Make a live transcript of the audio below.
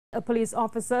A police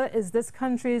officer is this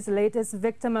country's latest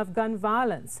victim of gun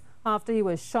violence after he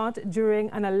was shot during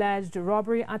an alleged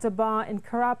robbery at a bar in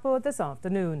Carapo this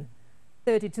afternoon.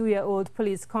 32-year-old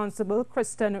Police Constable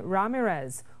Kryston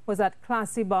Ramirez was at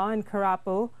Classy Bar in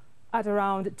Carapo at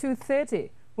around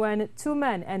 2:30 when two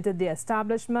men entered the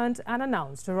establishment and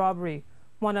announced a robbery.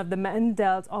 One of the men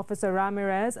dealt Officer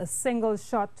Ramirez a single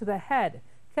shot to the head,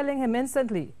 killing him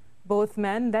instantly. Both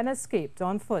men then escaped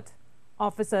on foot.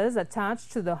 Officers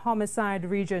attached to the Homicide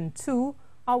Region 2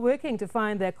 are working to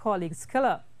find their colleague's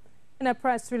killer. In a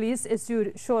press release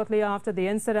issued shortly after the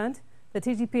incident, the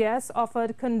TTPS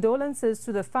offered condolences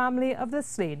to the family of the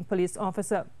slain police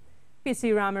officer.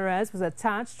 PC Ramirez was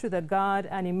attached to the Guard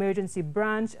and Emergency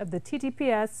Branch of the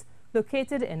TTPS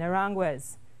located in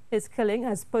Aranguez. His killing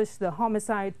has pushed the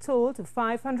homicide toll to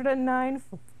 509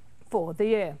 for the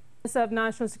year. Minister of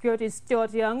National Security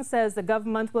Stuart Young says the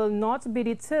government will not be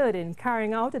deterred in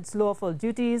carrying out its lawful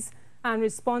duties and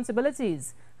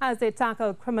responsibilities as they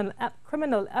tackle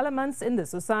criminal elements in the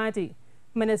society.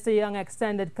 Minister Young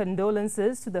extended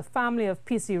condolences to the family of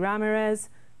PC Ramirez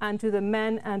and to the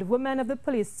men and women of the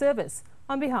police service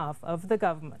on behalf of the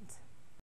government.